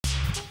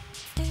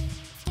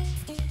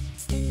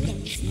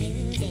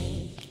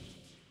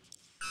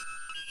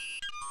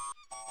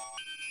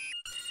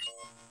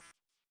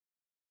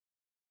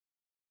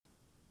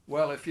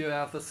Well, if you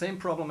have the same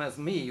problem as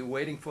me,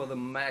 waiting for the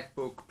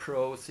MacBook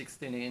Pro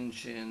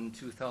 16-inch in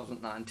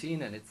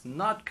 2019 and it's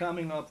not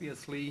coming,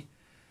 obviously,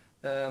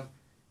 there's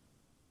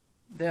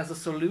a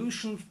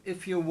solution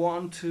if you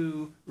want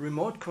to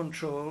remote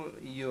control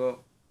your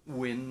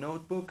Win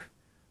notebook,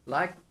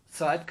 like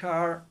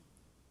Sidecar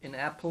in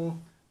Apple,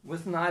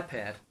 with an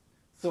iPad.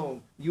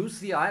 So use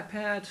the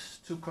iPad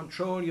to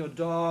control your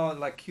DAW,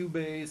 like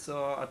Cubase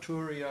or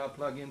Arturia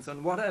plugins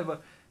and whatever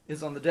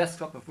is on the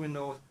desktop of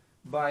Windows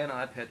by an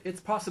iPad. It's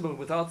possible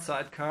without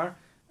Sidecar,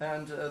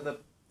 and the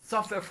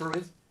software for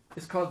it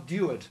is called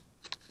Duet.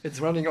 It's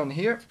running on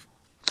here,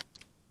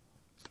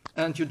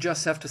 and you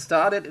just have to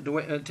start it.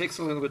 It takes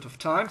a little bit of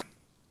time.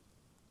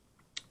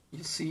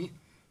 You see,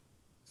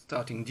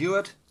 starting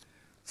Duet.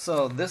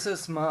 So this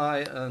is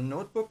my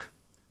notebook,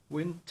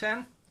 Win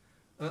 10.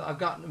 I've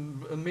got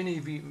a mini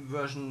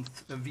version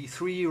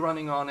V3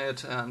 running on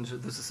it, and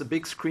this is a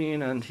big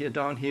screen, and here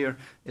down here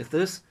is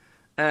this.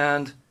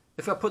 And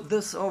if I put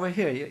this over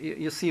here,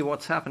 you see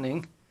what's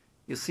happening.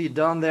 You see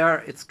down there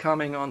it's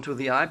coming onto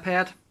the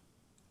iPad,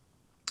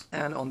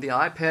 and on the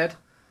iPad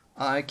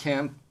I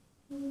can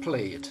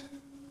play it.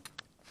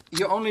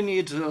 You only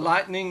need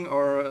Lightning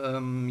or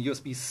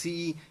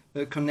USB-C,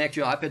 connect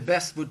your iPad.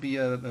 Best would be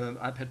a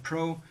iPad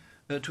Pro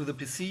to the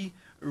PC.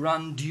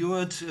 Run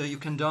Duet, you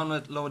can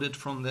download it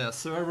from their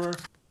server.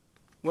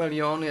 Well,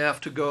 you only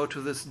have to go to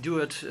this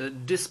Duet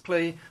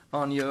Display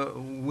on your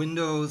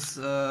Windows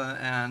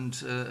and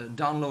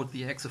download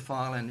the exe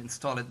file and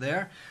install it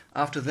there.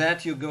 After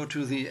that, you go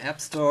to the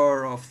App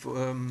Store of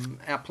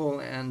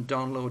Apple and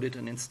download it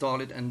and install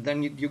it, and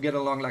then you get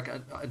along like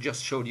I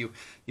just showed you.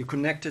 You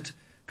connect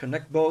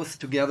both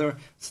together,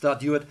 start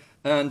Duet,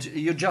 and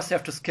you just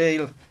have to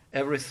scale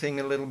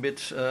everything a little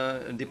bit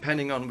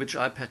depending on which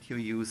iPad you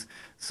use.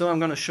 So I'm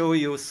going to show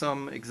you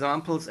some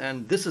examples,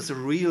 and this is a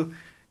real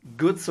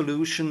good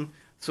solution,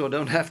 so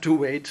don't have to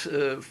wait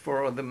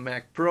for the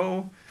Mac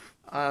Pro.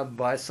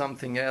 Buy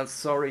something else.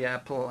 Sorry,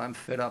 Apple, I'm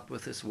fed up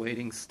with this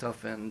waiting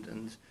stuff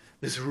and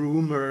this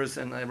rumors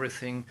and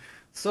everything.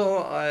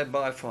 So I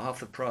buy for half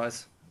the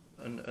price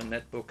a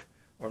netbook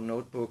or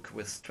notebook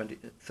with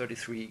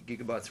 33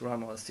 gigabytes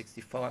RAM or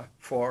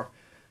 64,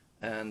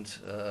 and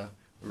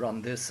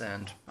run this,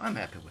 and I'm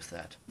happy with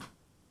that.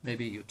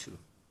 Maybe you too.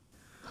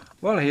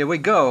 Well, here we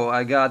go.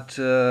 I got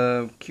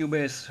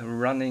Cubase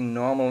running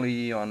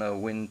normally on a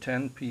Win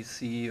 10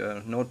 PC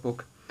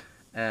notebook,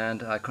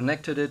 and I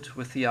connected it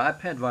with the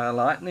iPad via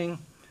Lightning.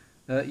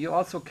 You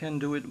also can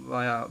do it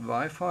via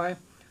Wi-Fi.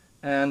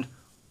 And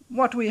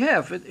what we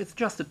have, it's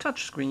just a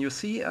touch screen. You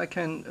see, I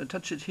can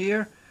touch it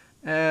here,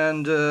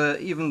 and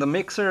even the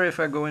mixer, if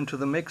I go into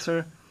the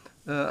mixer,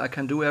 I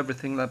can do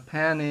everything like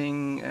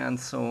panning and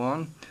so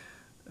on.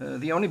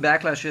 The only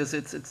backlash is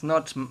it's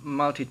not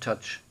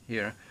multi-touch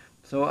here.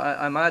 So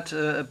I might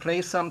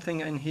play something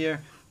in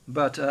here,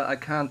 but I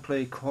can't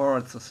play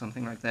chords or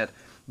something like that.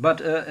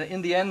 But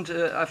in the end,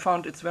 I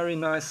found it's very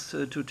nice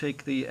to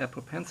take the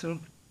Apple Pencil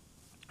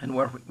and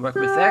work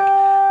with that.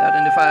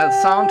 And if I have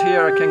sound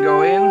here, I can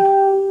go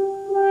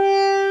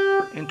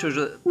into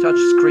the touch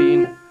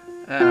screen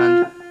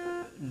and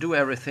do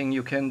everything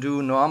you can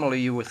do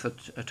normally with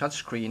a touch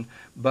screen.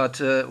 But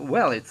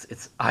well,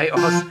 it's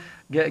iOS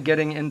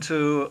getting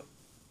into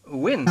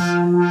Win.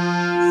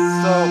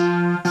 So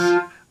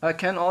I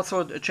can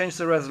also change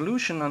the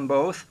resolution on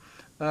both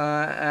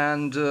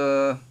and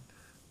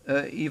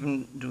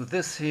even do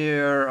this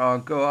here, or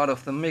go out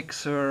of the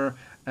mixer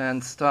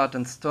and start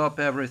and stop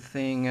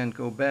everything and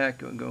go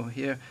back, or go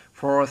here,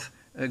 forth,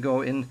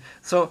 go in.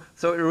 So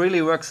it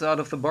really works out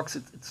of the box.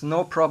 It's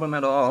no problem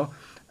at all,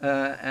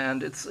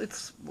 and it's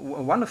a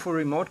wonderful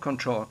remote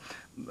control.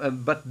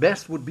 But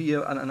best would be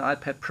an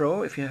iPad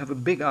Pro. If you have a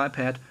big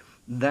iPad,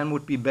 then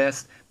would be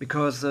best,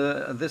 because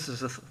this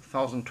is a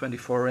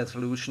 1024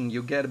 resolution.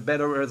 You get a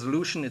better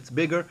resolution, it's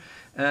bigger,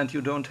 and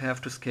you don't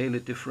have to scale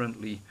it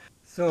differently.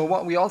 So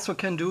what we also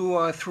can do,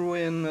 I threw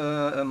in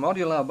a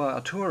modular by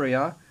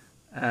Arturia,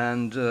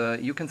 and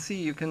you can see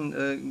you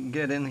can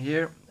get in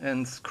here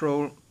and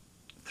scroll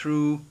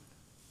through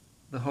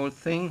the whole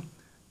thing,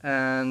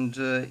 and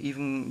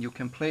even you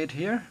can play it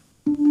here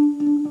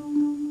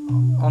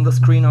on the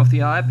screen of the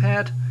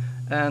iPad.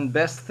 And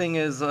best thing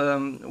is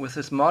with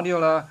this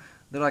modular,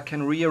 that I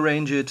can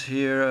rearrange it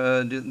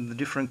here, the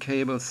different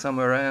cables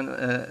somewhere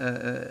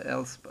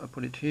else. I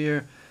put it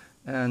here,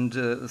 and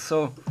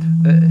so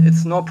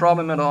it's no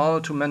problem at all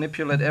to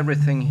manipulate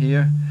everything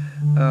here,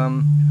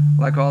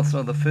 like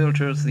also the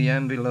filters, the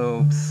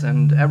envelopes,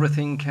 and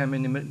everything can be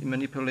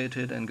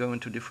manipulated and go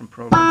into different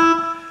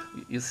programs.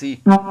 You see,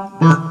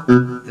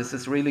 this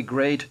is really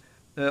great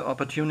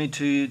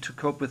opportunity to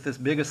cope with these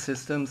bigger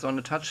systems on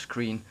a touch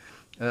screen.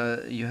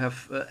 You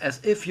have, as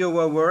if you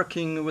were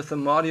working with a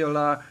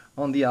modular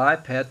on the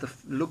iPad, the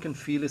look and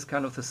feel is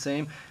kind of the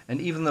same,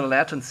 and even the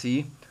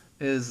latency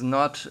is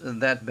not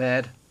that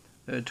bad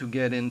to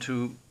get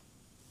into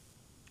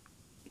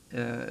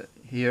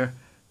here.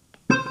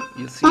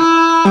 You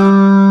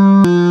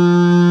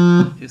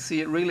see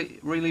it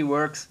really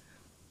works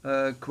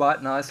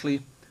quite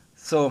nicely.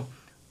 So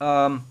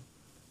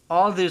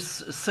all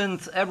this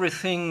synths,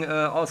 everything,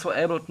 also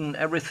Ableton,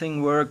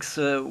 everything works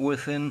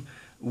within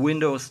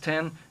Windows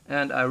 10,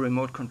 and I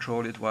remote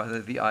control it via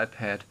the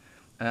iPad.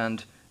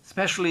 And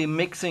especially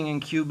mixing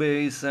in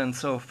Cubase and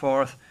so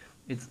forth,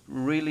 it's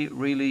really,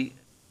 really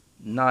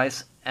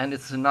nice, and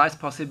it's a nice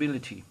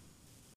possibility.